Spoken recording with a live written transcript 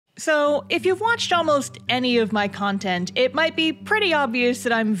So, if you've watched almost any of my content, it might be pretty obvious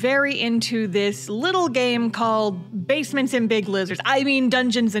that I'm very into this little game called Basements in Big Lizards. I mean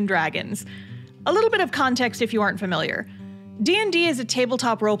Dungeons and Dragons. A little bit of context if you aren't familiar. D&D is a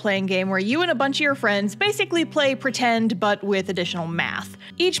tabletop role-playing game where you and a bunch of your friends basically play pretend but with additional math.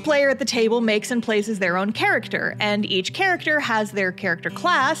 Each player at the table makes and plays their own character, and each character has their character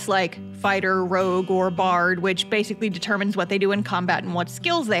class, like fighter, rogue, or bard, which basically determines what they do in combat and what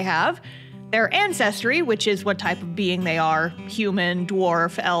skills they have, their ancestry, which is what type of being they are, human,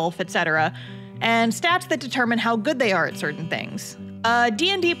 dwarf, elf, etc., and stats that determine how good they are at certain things. A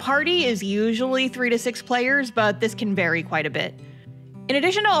D&D party is usually 3 to 6 players, but this can vary quite a bit. In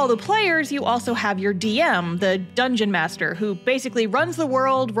addition to all the players, you also have your DM, the Dungeon Master, who basically runs the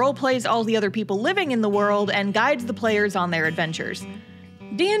world, roleplays all the other people living in the world, and guides the players on their adventures.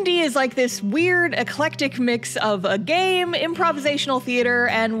 D&D is like this weird, eclectic mix of a game, improvisational theater,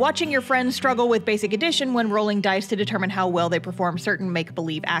 and watching your friends struggle with basic addition when rolling dice to determine how well they perform certain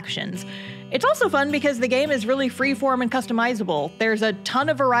make-believe actions. It's also fun because the game is really freeform and customizable. There's a ton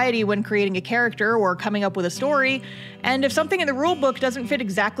of variety when creating a character or coming up with a story, and if something in the rulebook doesn't fit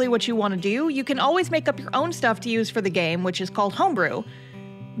exactly what you want to do, you can always make up your own stuff to use for the game, which is called homebrew.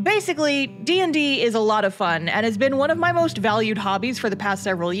 Basically, D&D is a lot of fun and has been one of my most valued hobbies for the past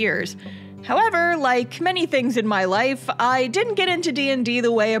several years. However, like many things in my life, I didn't get into D&D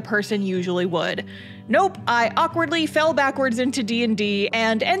the way a person usually would. Nope, I awkwardly fell backwards into D&D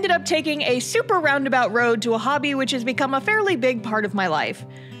and ended up taking a super roundabout road to a hobby which has become a fairly big part of my life.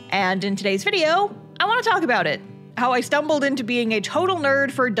 And in today's video, I want to talk about it. How I stumbled into being a total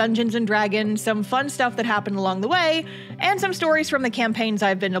nerd for Dungeons and Dragons, some fun stuff that happened along the way, and some stories from the campaigns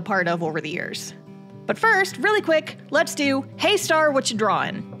I've been a part of over the years. But first, really quick, let's do Hey Star, what you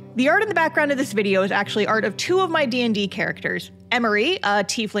drawing? The art in the background of this video is actually art of 2 of my D&D characters, Emery, a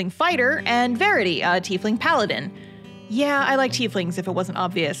tiefling fighter, and Verity, a tiefling paladin. Yeah, I like tieflings if it wasn't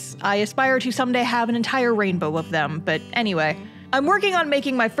obvious. I aspire to someday have an entire rainbow of them, but anyway. I'm working on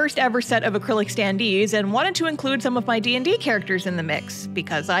making my first ever set of acrylic standees and wanted to include some of my D&D characters in the mix,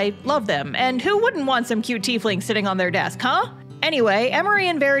 because I love them, and who wouldn't want some cute tieflings sitting on their desk, huh? Anyway, Emery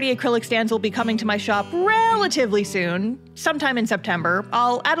and Verity acrylic stands will be coming to my shop relatively soon, sometime in September.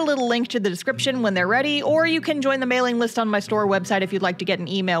 I'll add a little link to the description when they're ready, or you can join the mailing list on my store website if you'd like to get an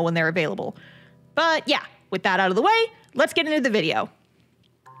email when they're available. But yeah, with that out of the way, let's get into the video.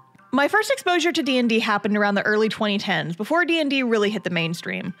 My first exposure to D&D happened around the early 2010s, before D&D really hit the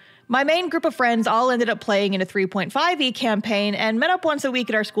mainstream. My main group of friends all ended up playing in a 3.5e campaign and met up once a week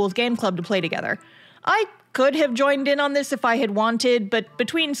at our school's game club to play together. I could have joined in on this if I had wanted, but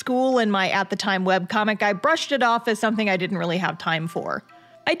between school and my at-the-time webcomic, I brushed it off as something I didn't really have time for.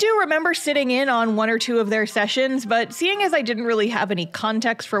 I do remember sitting in on 1 or 2 of their sessions, but seeing as I didn't really have any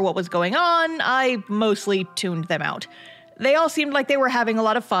context for what was going on, I mostly tuned them out. They all seemed like they were having a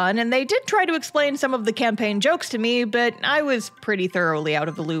lot of fun, and they did try to explain some of the campaign jokes to me, but I was pretty thoroughly out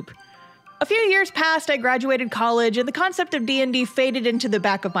of the loop. A few years passed, I graduated college, and the concept of D&D faded into the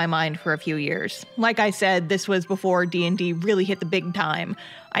back of my mind for a few years. Like I said, this was before D&D really hit the big time.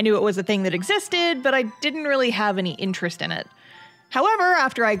 I knew it was a thing that existed, but I didn't really have any interest in it. However,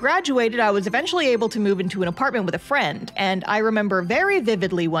 after I graduated, I was eventually able to move into an apartment with a friend, and I remember very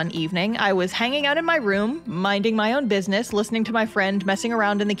vividly one evening, I was hanging out in my room, minding my own business, listening to my friend messing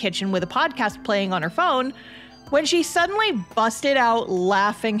around in the kitchen with a podcast playing on her phone, when she suddenly busted out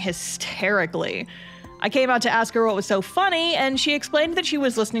laughing hysterically. I came out to ask her what was so funny, and she explained that she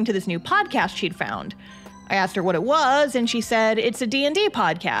was listening to this new podcast she'd found. I asked her what it was, and she said, it's a D&D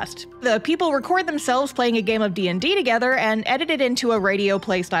podcast. The people record themselves playing a game of D&D together and edit it into a radio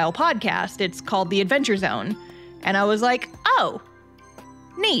play-style podcast. It's called The Adventure Zone. And I was like, oh,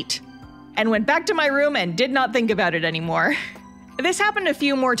 neat. And went back to my room and did not think about it anymore. This happened a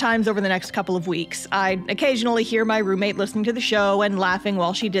few more times over the next couple of weeks. I'd occasionally hear my roommate listening to the show and laughing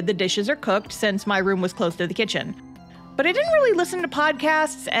while she did the dishes or cooked, since my room was close to the kitchen. But I didn't really listen to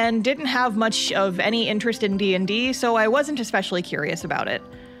podcasts and didn't have much of any interest in D&D, so I wasn't especially curious about it.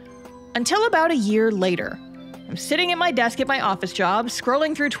 Until about a year later. I'm sitting at my desk at my office job,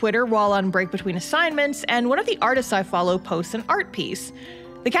 scrolling through Twitter while on break between assignments, and one of the artists I follow posts an art piece.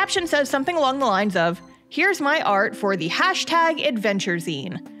 The caption says something along the lines of, "Here's my art for the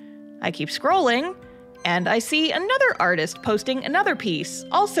 #AdventureZine." I keep scrolling, and I see another artist posting another piece,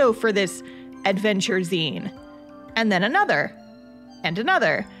 also for this AdventureZine. And then another, and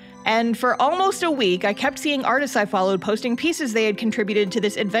another. And for almost a week, I kept seeing artists I followed posting pieces they had contributed to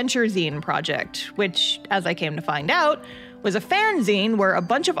this AdventureZine project, which, as I came to find out, was a fanzine where a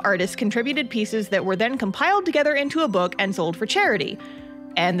bunch of artists contributed pieces that were then compiled together into a book and sold for charity.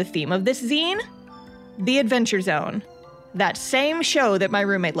 And the theme of this zine? The Adventure Zone. That same show that my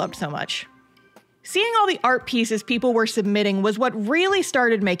roommate loved so much. Seeing all the art pieces people were submitting was what really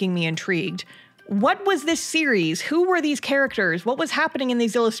started making me intrigued. What was this series? Who were these characters? What was happening in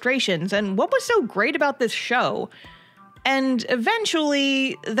these illustrations? And what was so great about this show? And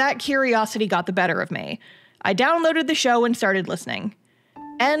eventually, that curiosity got the better of me. I downloaded the show and started listening.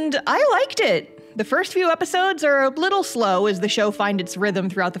 And I liked it. The first few episodes are a little slow as the show finds its rhythm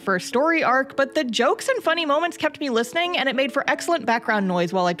throughout the first story arc, but the jokes and funny moments kept me listening, and it made for excellent background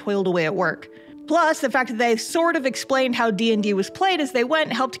noise while I toiled away at work. Plus, the fact that they sort of explained how D&D was played as they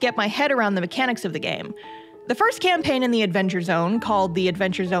went helped get my head around the mechanics of the game. The first campaign in the Adventure Zone, called the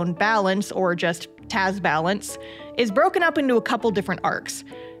Adventure Zone Balance, or just Taz Balance, is broken up into a couple different arcs.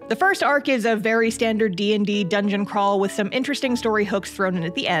 The first arc is a very standard D&D dungeon crawl with some interesting story hooks thrown in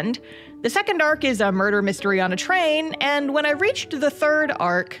at the end. The second arc is a murder mystery on a train, and when I reached the third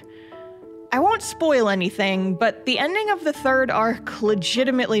arc, I won't spoil anything, but the ending of the third arc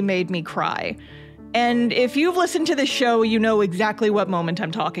legitimately made me cry. And if you've listened to this show, you know exactly what moment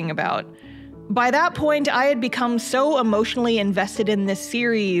I'm talking about. By that point, I had become so emotionally invested in this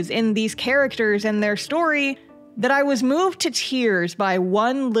series, in these characters and their story, that I was moved to tears by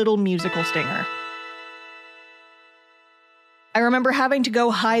one little musical stinger. I remember having to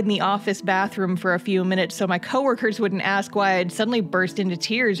go hide in the office bathroom for a few minutes so my coworkers wouldn't ask why I'd suddenly burst into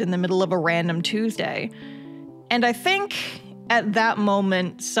tears in the middle of a random Tuesday. And I think at that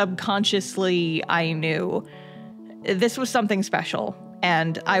moment, subconsciously, I knew this was something special,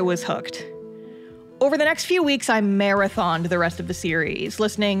 and I was hooked. Over the next few weeks, I marathoned the rest of the series,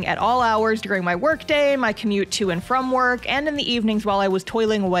 listening at all hours during my workday, my commute to and from work, and in the evenings while I was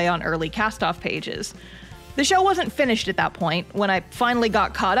toiling away on early cast-off pages. The show wasn't finished at that point. When I finally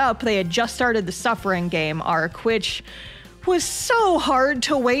got caught up, they had just started the Suffering Game arc, which was so hard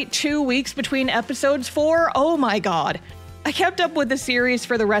to wait 2 weeks between episodes for. Oh my god. I kept up with the series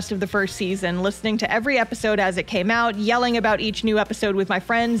for the rest of the first season, listening to every episode as it came out, yelling about each new episode with my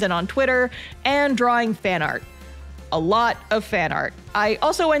friends and on Twitter, and drawing fan art. A lot of fan art. I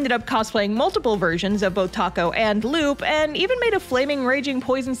also ended up cosplaying multiple versions of both Taco and Loop, and even made a flaming raging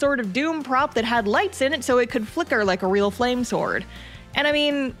poison sword of doom prop that had lights in it so it could flicker like a real flame sword. And I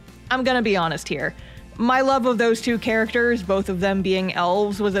mean, I'm gonna be honest here. My love of those two characters, both of them being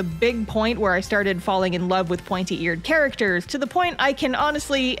elves, was a big point where I started falling in love with pointy-eared characters, to the point I can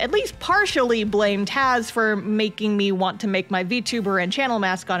honestly at least partially blame Taz for making me want to make my VTuber and channel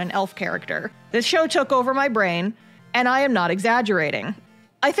mascot an elf character. This show took over my brain, and I am not exaggerating.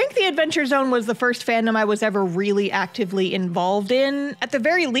 I think the Adventure Zone was the first fandom I was ever really actively involved in. At the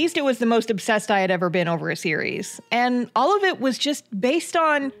very least, it was the most obsessed I had ever been over a series. And all of it was just based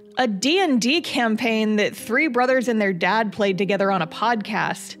on a D&D campaign that three brothers and their dad played together on a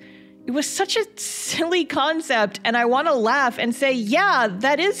podcast. It was such a silly concept, and I want to laugh and say, yeah,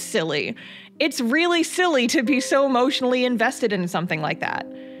 that is silly. It's really silly to be so emotionally invested in something like that.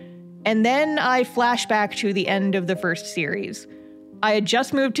 And then I flash back to the end of the first series. I had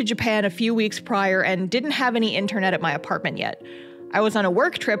just moved to Japan a few weeks prior and didn't have any internet at my apartment yet. I was on a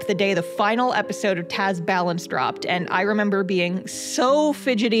work trip the day the final episode of Taz Balance dropped, and I remember being so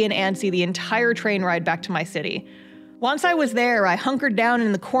fidgety and antsy the entire train ride back to my city. Once I was there, I hunkered down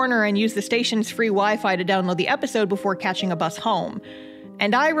in the corner and used the station's free Wi-Fi to download the episode before catching a bus home.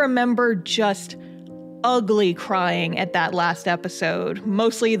 And I remember just ugly crying at that last episode,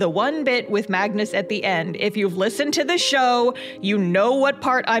 mostly the one bit with Magnus at the end. If you've listened to the show, you know what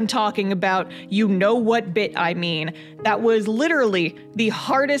part I'm talking about, you know what bit I mean. That was literally the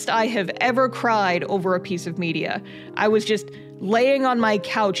hardest I have ever cried over a piece of media. I was just laying on my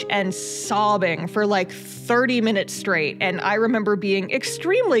couch and sobbing for like 30 minutes straight, and I remember being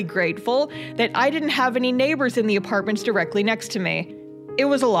extremely grateful that I didn't have any neighbors in the apartments directly next to me. It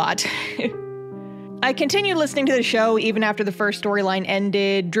was a lot. I continued listening to the show even after the first storyline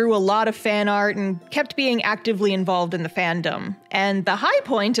ended, drew a lot of fan art, and kept being actively involved in the fandom. And the high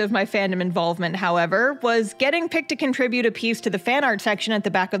point of my fandom involvement, however, was getting picked to contribute a piece to the fan art section at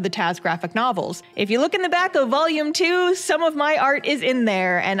the back of the Taz graphic novels. If you look in the back of Volume 2, some of my art is in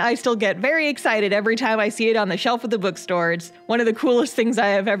there, and I still get very excited every time I see it on the shelf of the bookstore. It's one of the coolest things I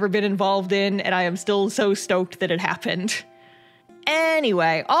have ever been involved in, and I am still so stoked that it happened.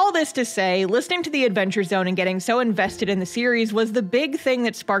 Anyway, all this to say, listening to the Adventure Zone and getting so invested in the series was the big thing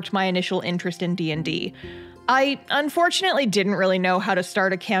that sparked my initial interest in D&D. I unfortunately didn't really know how to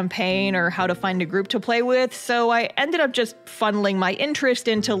start a campaign or how to find a group to play with, so I ended up just funneling my interest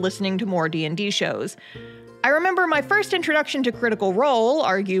into listening to more D&D shows. I remember my first introduction to Critical Role,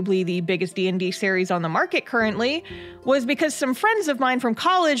 arguably the biggest D&D series on the market currently, was because some friends of mine from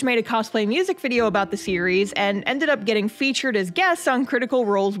college made a cosplay music video about the series and ended up getting featured as guests on Critical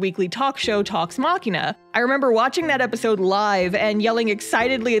Role's weekly talk show Talks Machina. I remember watching that episode live and yelling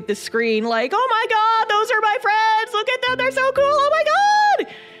excitedly at the screen like, "Oh my god, those are my friends! Look at them, they're so cool, oh my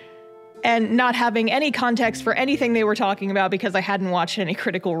god!" And not having any context for anything they were talking about because I hadn't watched any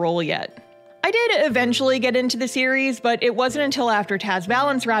Critical Role yet. I did eventually get into the series, but it wasn't until after Taz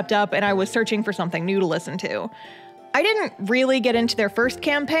Balance wrapped up and I was searching for something new to listen to. I didn't really get into their first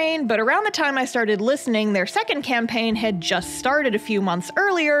campaign, but around the time I started listening, their second campaign had just started a few months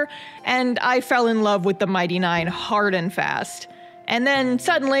earlier, and I fell in love with the Mighty Nine hard and fast. And then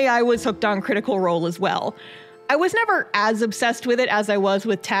suddenly I was hooked on Critical Role as well. I was never as obsessed with it as I was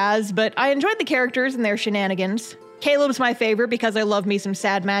with Taz, but I enjoyed the characters and their shenanigans. Caleb's my favorite because I love me some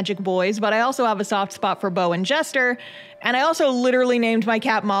sad magic boys, but I also have a soft spot for Bo and Jester, and I also literally named my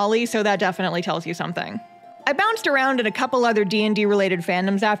cat Molly, so that definitely tells you something. I bounced around in a couple other D&D related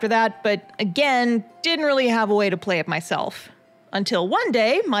fandoms after that, but again, didn't really have a way to play it myself. Until one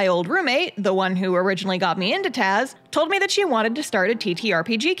day, my old roommate, the one who originally got me into Taz, told me that she wanted to start a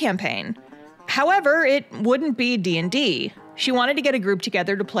TTRPG campaign. However, it wouldn't be D&D. She wanted to get a group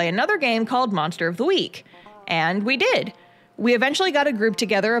together to play another game called Monster of the Week. And we did. We eventually got a group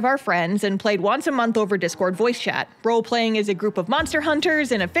together of our friends and played once a month over Discord voice chat, role-playing as a group of monster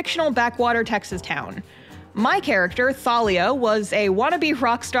hunters in a fictional backwater Texas town. My character, Thalia, was a wannabe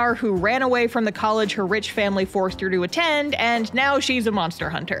rock star who ran away from the college her rich family forced her to attend, and now she's a monster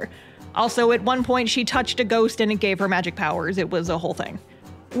hunter. Also, at one point she touched a ghost and it gave her magic powers. It was a whole thing.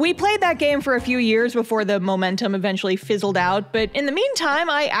 We played that game for a few years before the momentum eventually fizzled out, but in the meantime,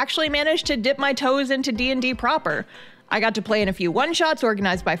 I actually managed to dip my toes into D&D proper. I got to play in a few one-shots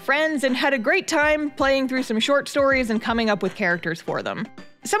organized by friends and had a great time playing through some short stories and coming up with characters for them.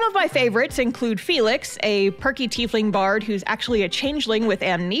 Some of my favorites include Felix, a perky tiefling bard who's actually a changeling with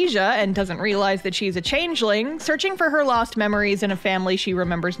amnesia and doesn't realize that she's a changeling, searching for her lost memories in a family she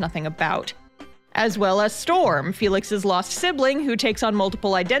remembers nothing about. As well as Storm, Felix's lost sibling who takes on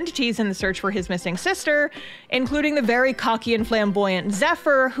multiple identities in the search for his missing sister, including the very cocky and flamboyant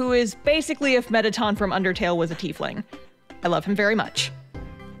Zephyr, who is basically if Mettaton from Undertale was a tiefling. I love him very much.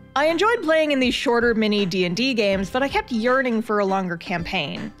 I enjoyed playing in these shorter mini D&D games, but I kept yearning for a longer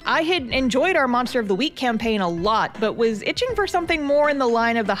campaign. I had enjoyed our Monster of the Week campaign a lot, but was itching for something more in the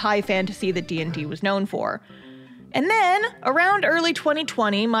line of the high fantasy that D&D was known for. And then, around early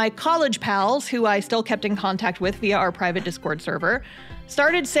 2020, my college pals, who I still kept in contact with via our private Discord server,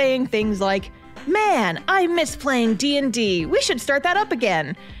 started saying things like, "Man, I miss playing D&D, we should start that up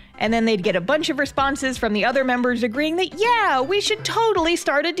again." And then they'd get a bunch of responses from the other members agreeing that, yeah, we should totally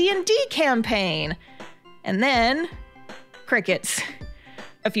start a D&D campaign. And then, crickets.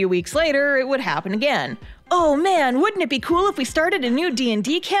 A few weeks later, it would happen again. "Oh man, wouldn't it be cool if we started a new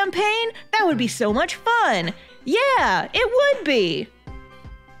D&D campaign? That would be so much fun." "Yeah, it would be."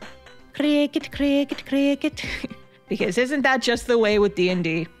 Cricket, cricket, cricket. Because isn't that just the way with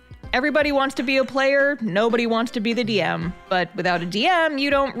D&D? Everybody wants to be a player, nobody wants to be the DM. But without a DM,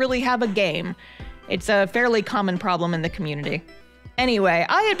 you don't really have a game. It's a fairly common problem in the community. Anyway,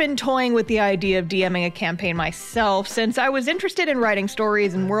 I had been toying with the idea of DMing a campaign myself since I was interested in writing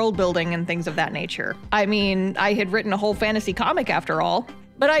stories and world building and things of that nature. I mean, I had written a whole fantasy comic after all.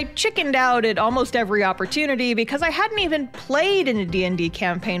 But I chickened out at almost every opportunity because I hadn't even played in a D&D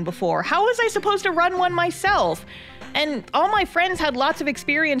campaign before. How was I supposed to run one myself? And all my friends had lots of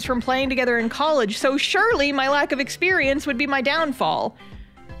experience from playing together in college, so surely my lack of experience would be my downfall.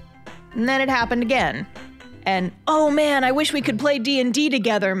 And then it happened again. An "oh man, I wish we could play D&D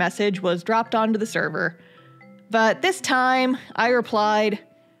together" message was dropped onto the server. But this time, I replied,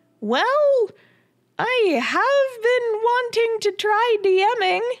 "Well, I have been wanting to try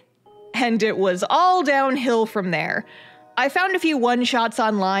DMing." And it was all downhill from there. I found a few one-shots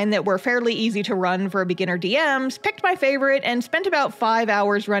online that were fairly easy to run for beginner DMs, picked my favorite, and spent about 5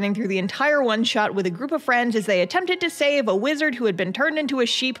 hours running through the entire one-shot with a group of friends as they attempted to save a wizard who had been turned into a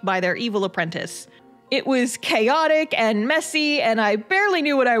sheep by their evil apprentice. It was chaotic and messy, and I barely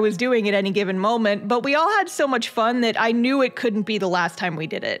knew what I was doing at any given moment, but we all had so much fun that I knew it couldn't be the last time we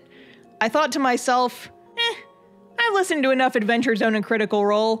did it. I thought to myself, I've listened to enough Adventure Zone and Critical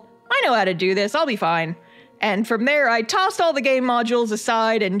Role. I know how to do this, I'll be fine. And from there, I tossed all the game modules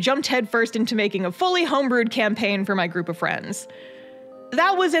aside and jumped headfirst into making a fully homebrewed campaign for my group of friends.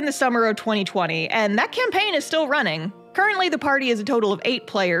 That was in the summer of 2020, and that campaign is still running. Currently, the party is a total of 8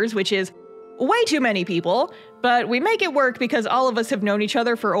 players, which is Way too many people, but we make it work because all of us have known each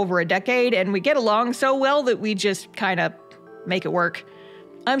other for over a decade and we get along so well that we just kinda make it work.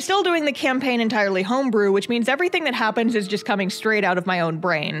 I'm still doing the campaign entirely homebrew, which means everything that happens is just coming straight out of my own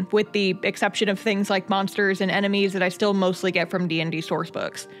brain, with the exception of things like monsters and enemies that I still mostly get from D&D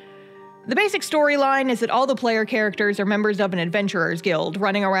sourcebooks. The basic storyline is that all the player characters are members of an adventurers guild,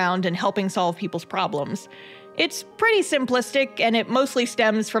 running around and helping solve people's problems. It's pretty simplistic, and it mostly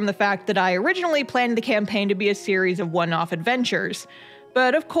stems from the fact that I originally planned the campaign to be a series of one-off adventures.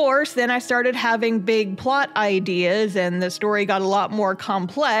 But of course, then I started having big plot ideas, and the story got a lot more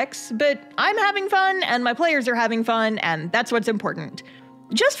complex, but I'm having fun, and my players are having fun, and that's what's important.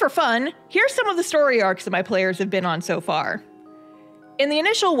 Just for fun, here's some of the story arcs that my players have been on so far. In the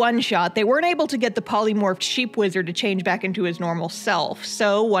initial one-shot, they weren't able to get the polymorphed sheep wizard to change back into his normal self,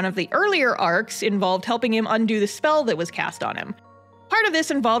 so one of the earlier arcs involved helping him undo the spell that was cast on him. Part of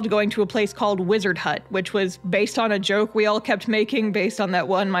this involved going to a place called Wizard Hut, which was based on a joke we all kept making based on that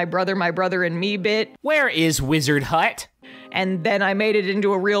one my brother, and me bit. Where is Wizard Hut? And then I made it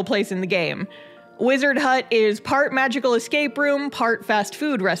into a real place in the game. Wizard Hut is part magical escape room, part fast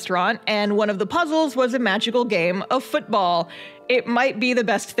food restaurant, and one of the puzzles was a magical game of football. It might be the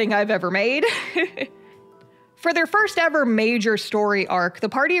best thing I've ever made. For their first ever major story arc, the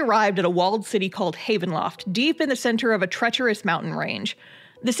party arrived at a walled city called Havenloft, deep in the center of a treacherous mountain range.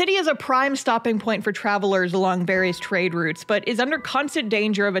 The city is a prime stopping point for travelers along various trade routes, but is under constant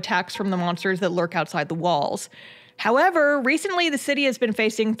danger of attacks from the monsters that lurk outside the walls. However, recently the city has been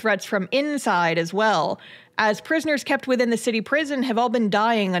facing threats from inside as well, as prisoners kept within the city prison have all been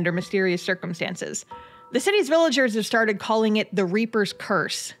dying under mysterious circumstances. The city's villagers have started calling it the Reaper's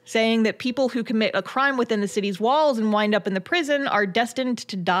Curse, saying that people who commit a crime within the city's walls and wind up in the prison are destined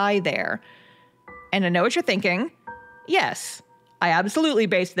to die there. And I know what you're thinking. Yes, I absolutely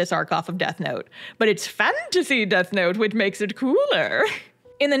based this arc off of Death Note, but it's fantasy Death Note, which makes it cooler.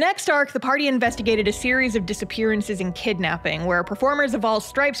 In the next arc, the party investigated a series of disappearances and kidnapping, where performers of all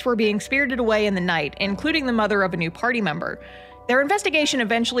stripes were being spirited away in the night, including the mother of a new party member. Their investigation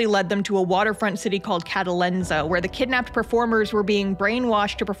eventually led them to a waterfront city called Catalenza, where the kidnapped performers were being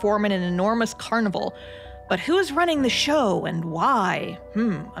brainwashed to perform in an enormous carnival. But who's running the show and why?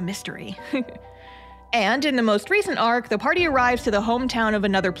 A mystery. And in the most recent arc, the party arrives to the hometown of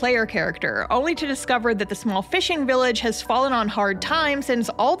another player character, only to discover that the small fishing village has fallen on hard times since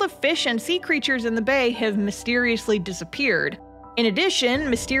all the fish and sea creatures in the bay have mysteriously disappeared. In addition,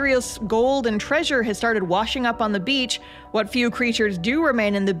 mysterious gold and treasure has started washing up on the beach. What few creatures do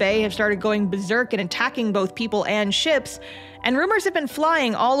remain in the bay have started going berserk and attacking both people and ships, and rumors have been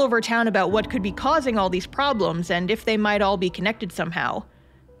flying all over town about what could be causing all these problems and if they might all be connected somehow.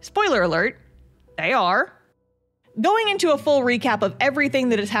 Spoiler alert, they are. Going into a full recap of everything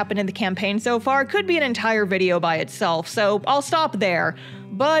that has happened in the campaign so far could be an entire video by itself, so I'll stop there.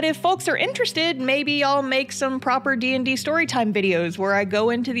 But if folks are interested, maybe I'll make some proper D&D Storytime videos where I go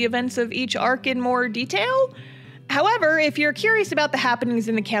into the events of each arc in more detail? However, if you're curious about the happenings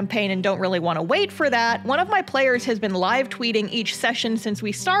in the campaign and don't really want to wait for that, one of my players has been live tweeting each session since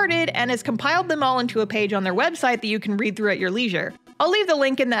we started and has compiled them all into a page on their website that you can read through at your leisure. I'll leave the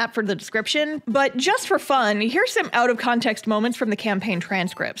link in that for the description, but just for fun, here's some out-of-context moments from the campaign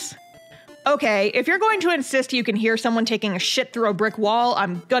transcripts. Okay, if you're going to insist you can hear someone taking a shit through a brick wall,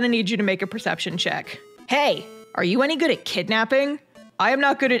 I'm gonna need you to make a perception check. Hey, are you any good at kidnapping? I am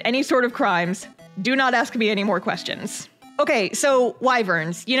not good at any sort of crimes. Do not ask me any more questions. Okay, so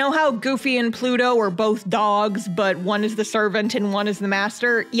wyverns. You know how Goofy and Pluto are both dogs, but one is the servant and one is the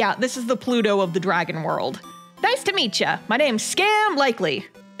master? Yeah, this is the Pluto of the dragon world. Nice to meet ya. My name's Scam Likely.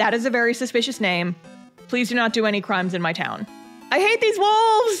 That is a very suspicious name. Please do not do any crimes in my town. I hate these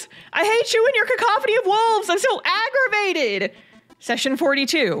wolves! I hate you and your cacophony of wolves! I'm so aggravated! Session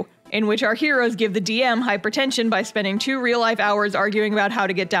 42, in which our heroes give the DM hypertension by spending 2 real-life hours arguing about how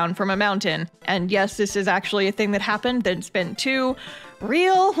to get down from a mountain. And yes, this is actually a thing that happened, that spent 2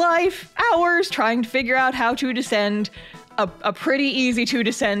 real-life hours trying to figure out how to descend a pretty easy to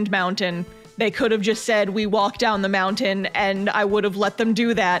descend mountain. They could have just said, we walk down the mountain, and I would have let them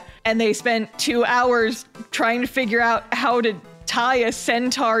do that. And they spent 2 hours trying to figure out how to tie a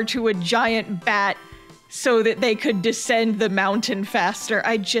centaur to a giant bat so that they could descend the mountain faster.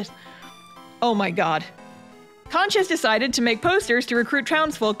 Oh my god. Conch has decided to make posters to recruit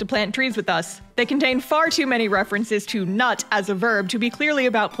townsfolk to plant trees with us. They contain far too many references to nut as a verb to be clearly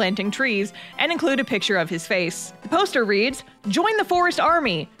about planting trees, and include a picture of his face. The poster reads, "Join the forest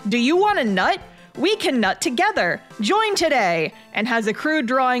army. Do you want a nut? We can nut together. Join today," and has a crude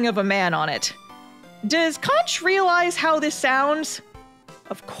drawing of a man on it. Does Conch realize how this sounds?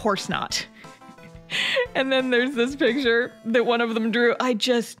 Of course not. And then there's this picture that one of them drew.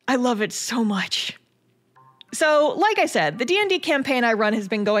 I love it so much. So, like I said, the D&D campaign I run has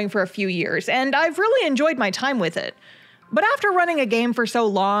been going for a few years, and I've really enjoyed my time with it. But after running a game for so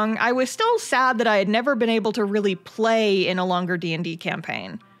long, I was still sad that I had never been able to really play in a longer D&D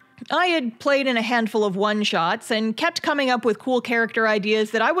campaign. I had played in a handful of one-shots and kept coming up with cool character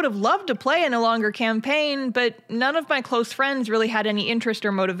ideas that I would have loved to play in a longer campaign, but none of my close friends really had any interest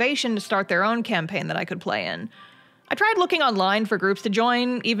or motivation to start their own campaign that I could play in. I tried looking online for groups to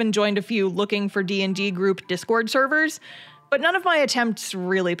join, even joined a few looking for D&D group Discord servers, but none of my attempts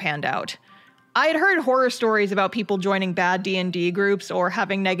really panned out. I had heard horror stories about people joining bad D&D groups or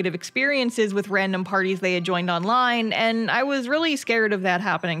having negative experiences with random parties they had joined online, and I was really scared of that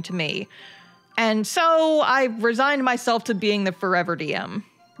happening to me. And so I resigned myself to being the forever DM.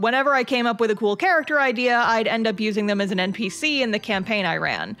 Whenever I came up with a cool character idea, I'd end up using them as an NPC in the campaign I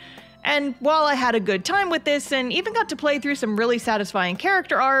ran. And while I had a good time with this and even got to play through some really satisfying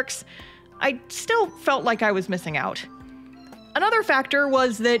character arcs, I still felt like I was missing out. Another factor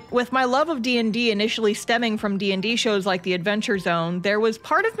was that with my love of D&D initially stemming from D&D shows like The Adventure Zone, there was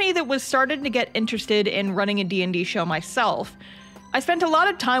part of me that was starting to get interested in running a D&D show myself. I spent a lot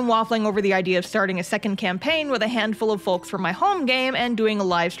of time waffling over the idea of starting a second campaign with a handful of folks from my home game and doing a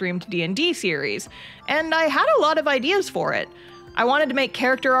live-streamed D&D series, and I had a lot of ideas for it. I wanted to make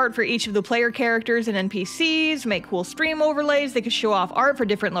character art for each of the player characters and NPCs, make cool stream overlays that could show off art for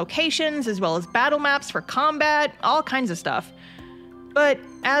different locations, as well as battle maps for combat, all kinds of stuff. But,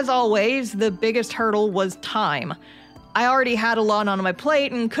 as always, the biggest hurdle was time. I already had a lot on my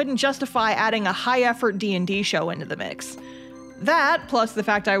plate and couldn't justify adding a high-effort D&D show into the mix. That, plus the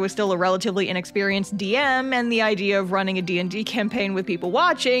fact I was still a relatively inexperienced DM, and the idea of running a D&D campaign with people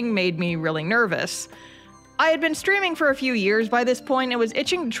watching made me really nervous. I had been streaming for a few years by this point and was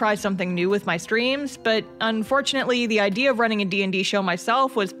itching to try something new with my streams, but unfortunately the idea of running a D&D show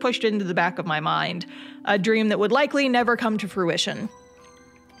myself was pushed into the back of my mind, a dream that would likely never come to fruition.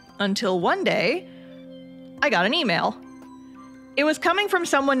 Until one day, I got an email. It was coming from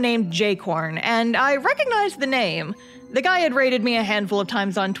someone named Jaycorn, and I recognized the name. The guy had raided me a handful of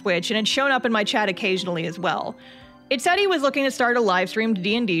times on Twitch and had shown up in my chat occasionally as well. It said he was looking to start a live-streamed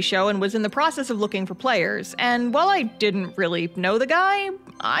D&D show and was in the process of looking for players, and while I didn't really know the guy,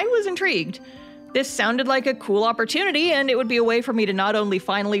 I was intrigued. This sounded like a cool opportunity, and it would be a way for me to not only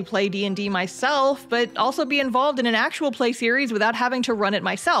finally play D&D myself, but also be involved in an actual play series without having to run it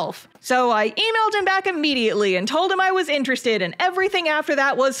myself. So I emailed him back immediately and told him I was interested, and everything after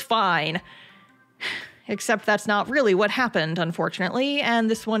that was fine. Except that's not really what happened, unfortunately,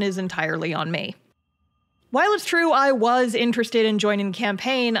 and this one is entirely on me. While it's true I was interested in joining the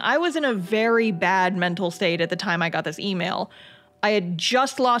campaign, I was in a very bad mental state at the time I got this email. I had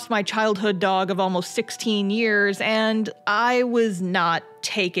just lost my childhood dog of almost 16 years, and I was not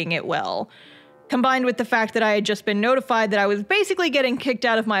taking it well. Combined with the fact that I had just been notified that I was basically getting kicked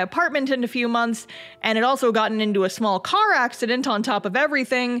out of my apartment in a few months, and had also gotten into a small car accident on top of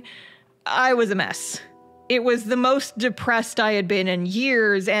everything, I was a mess. It was the most depressed I had been in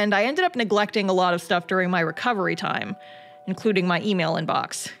years, and I ended up neglecting a lot of stuff during my recovery time, including my email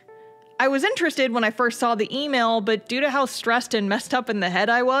inbox. I was interested when I first saw the email, but due to how stressed and messed up in the head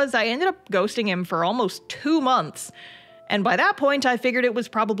I was, I ended up ghosting him for almost 2 months. And by that point, I figured it was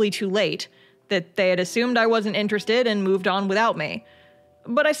probably too late, that they had assumed I wasn't interested and moved on without me.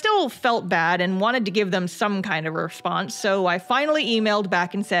 But I still felt bad and wanted to give them some kind of response, so I finally emailed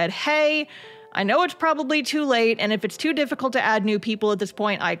back and said, "Hey, I know it's probably too late, and if it's too difficult to add new people at this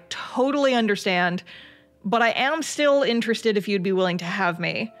point, I totally understand, but I am still interested if you'd be willing to have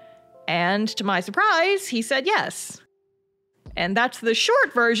me." And to my surprise, he said yes. And that's the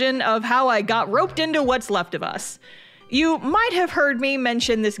short version of how I got roped into What's Left of Us. You might have heard me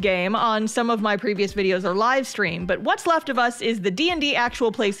mention this game on some of my previous videos or live stream, but What's Left of Us is the D&D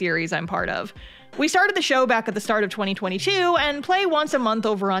actual play series I'm part of. We started the show back at the start of 2022 and play once a month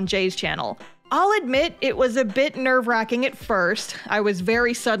over on Jay's channel. I'll admit it was a bit nerve-wracking at first. I was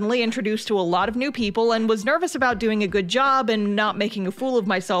very suddenly introduced to a lot of new people and was nervous about doing a good job and not making a fool of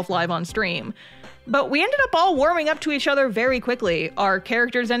myself live on stream. But we ended up all warming up to each other very quickly. Our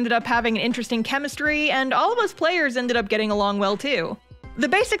characters ended up having an interesting chemistry, and all of us players ended up getting along well too. The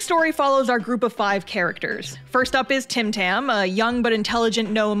basic story follows our group of 5 characters. First up is Tim Tam, a young but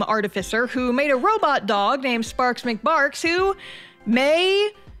intelligent gnome artificer who made a robot dog named Sparks McBarks who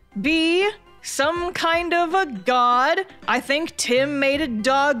may be some kind of a god. I think Tim made a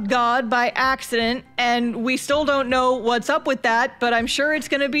dog god by accident, and we still don't know what's up with that, but I'm sure it's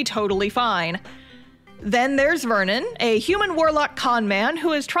gonna be totally fine. Then there's Vernon, a human warlock con man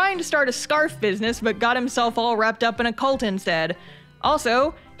who is trying to start a scarf business but got himself all wrapped up in a cult instead.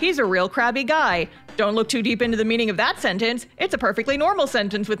 Also, he's a real crabby guy. Don't look too deep into the meaning of that sentence. It's a perfectly normal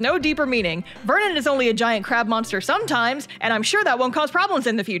sentence with no deeper meaning. Vernon is only a giant crab monster sometimes, and I'm sure that won't cause problems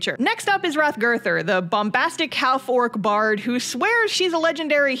in the future. Next up is Rathgurther, the bombastic half-orc bard who swears she's a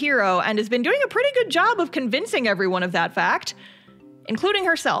legendary hero and has been doing a pretty good job of convincing everyone of that fact, including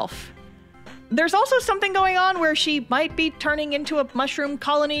herself. There's also something going on where she might be turning into a mushroom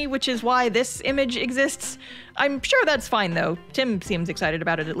colony, which is why this image exists. I'm sure that's fine though. Tim seems excited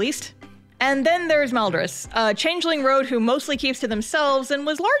about it at least. And then there's Maldris, a changeling rogue who mostly keeps to themselves and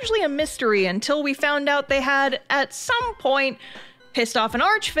was largely a mystery until we found out they had, at some point, pissed off an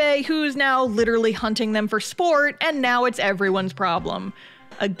archfey who's now literally hunting them for sport, and now it's everyone's problem.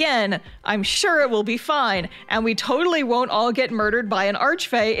 Again, I'm sure it will be fine, and we totally won't all get murdered by an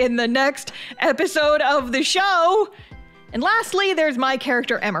archfey in the next episode of the show! And lastly, there's my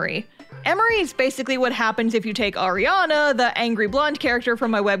character Emery. Emery's basically what happens if you take Ariana, the angry blonde character from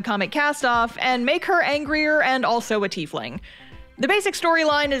my webcomic Cast-Off, and make her angrier and also a tiefling. The basic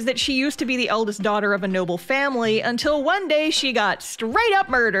storyline is that she used to be the eldest daughter of a noble family until one day she got straight up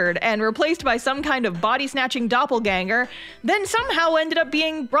murdered and replaced by some kind of body-snatching doppelganger, then somehow ended up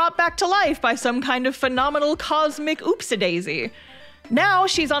being brought back to life by some kind of phenomenal cosmic oopsie-daisy. Now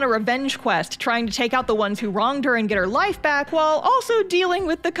she's on a revenge quest, trying to take out the ones who wronged her and get her life back, while also dealing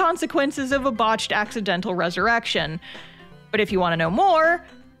with the consequences of a botched accidental resurrection. But if you want to know more,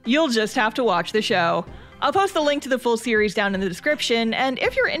 you'll just have to watch the show. I'll post the link to the full series down in the description, and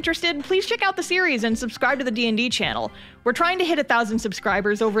if you're interested, please check out the series and subscribe to the D&D channel. We're trying to hit 1,000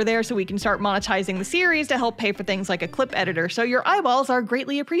 subscribers over there so we can start monetizing the series to help pay for things like a clip editor, so your eyeballs are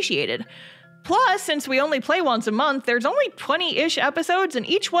greatly appreciated. Plus, since we only play once a month, there's only 20-ish episodes and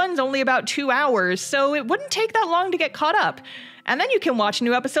each one's only about 2 hours, so it wouldn't take that long to get caught up. And then you can watch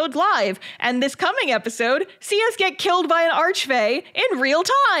new episodes live, and this coming episode, see us get killed by an archfey in real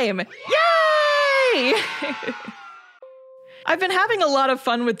time! Yay! I've been having a lot of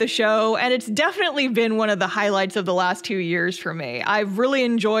fun with the show, and it's definitely been one of the highlights of the last 2 years for me. I've really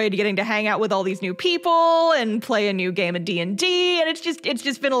enjoyed getting to hang out with all these new people and play a new game of D&D, and it's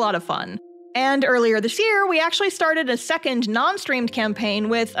just been a lot of fun. And earlier this year, we actually started a second non-streamed campaign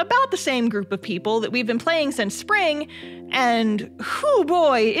with about the same group of people that we've been playing since spring, and whew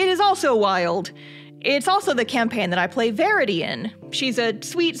boy, it is also wild. It's also the campaign that I play Verity in. She's a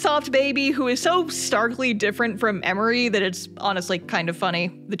sweet, soft baby who is so starkly different from Emery that it's honestly kind of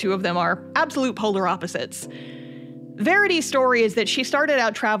funny. The two of them are absolute polar opposites. Verity's story is that she started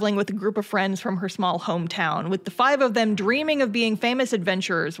out traveling with a group of friends from her small hometown, with the 5 of them dreaming of being famous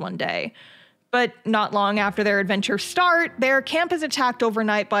adventurers one day. But not long after their adventures start, their camp is attacked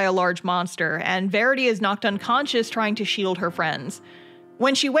overnight by a large monster, and Verity is knocked unconscious trying to shield her friends.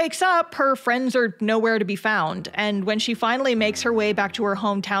 When she wakes up, her friends are nowhere to be found, and when she finally makes her way back to her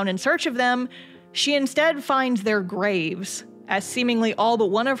hometown in search of them, she instead finds their graves, as seemingly all but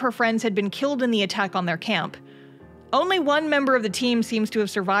one of her friends had been killed in the attack on their camp. Only one member of the team seems to have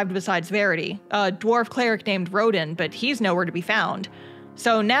survived besides Verity, a dwarf cleric named Rodin, but he's nowhere to be found.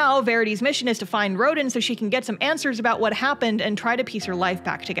 So now, Verity's mission is to find Rodin so she can get some answers about what happened and try to piece her life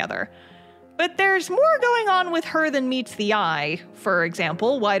back together. But there's more going on with her than meets the eye. For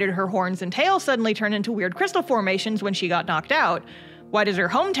example, why did her horns and tail suddenly turn into weird crystal formations when she got knocked out? Why does her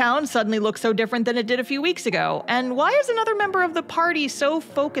hometown suddenly look so different than it did a few weeks ago? And why is another member of the party so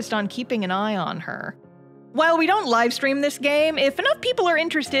focused on keeping an eye on her? While we don't live stream this game, if enough people are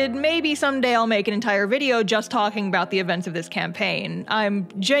interested, maybe someday I'll make an entire video just talking about the events of this campaign. I'm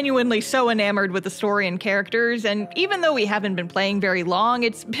genuinely so enamored with the story and characters, and even though we haven't been playing very long,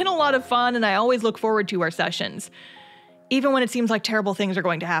 it's been a lot of fun and I always look forward to our sessions. Even when it seems like terrible things are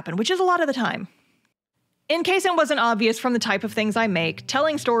going to happen, which is a lot of the time. In case it wasn't obvious from the type of things I make,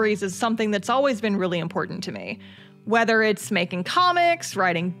 telling stories is something that's always been really important to me. Whether it's making comics,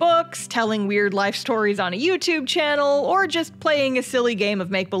 writing books, telling weird life stories on a YouTube channel, or just playing a silly game of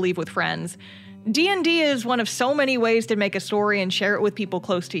make-believe with friends, D&D is one of so many ways to make a story and share it with people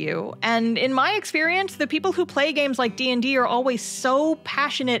close to you. And in my experience, the people who play games like D&D are always so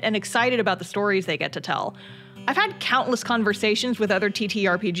passionate and excited about the stories they get to tell. I've had countless conversations with other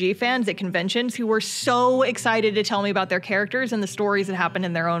TTRPG fans at conventions who were so excited to tell me about their characters and the stories that happened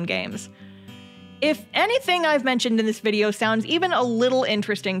in their own games. If anything I've mentioned in this video sounds even a little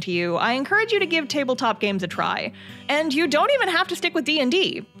interesting to you, I encourage you to give tabletop games a try. And you don't even have to stick with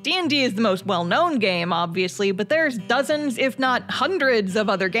D&D. D&D is the most well-known game, obviously, but there's dozens, if not hundreds, of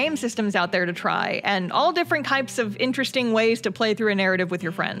other game systems out there to try, and all different types of interesting ways to play through a narrative with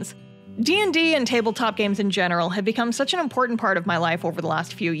your friends. D&D and tabletop games in general have become such an important part of my life over the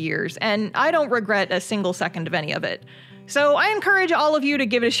last few years, and I don't regret a single second of any of it. So I encourage all of you to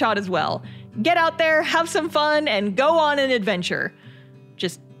give it a shot as well. Get out there, have some fun, and go on an adventure.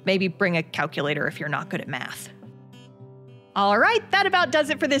 Just maybe bring a calculator if you're not good at math. Alright, that about does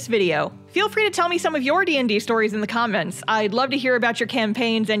it for this video. Feel free to tell me some of your D&D stories in the comments. I'd love to hear about your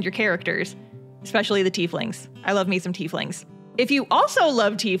campaigns and your characters. Especially the tieflings. I love me some tieflings. If you also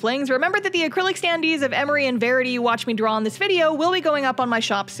love tieflings, remember that the acrylic standees of Emery and Verity you watch me draw in this video will be going up on my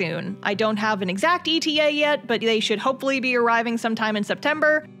shop soon. I don't have an exact ETA yet, but they should hopefully be arriving sometime in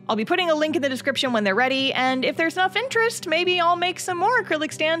September. I'll be putting a link in the description when they're ready, and if there's enough interest, maybe I'll make some more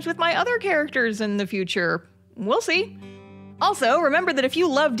acrylic stands with my other characters in the future. We'll see. Also, remember that if you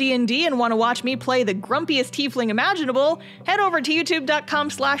love D&D and want to watch me play the grumpiest tiefling imaginable, head over to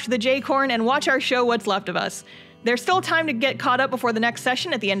youtube.com/thejcorn and watch our show What's Left of Us. There's still time to get caught up before the next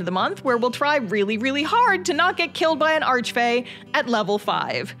session at the end of the month, where we'll try really, really hard to not get killed by an archfey at level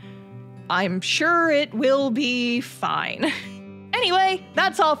 5. I'm sure it will be fine. Anyway,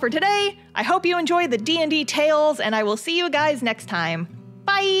 that's all for today. I hope you enjoy the D&D tales, and I will see you guys next time.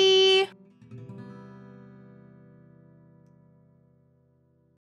 Bye!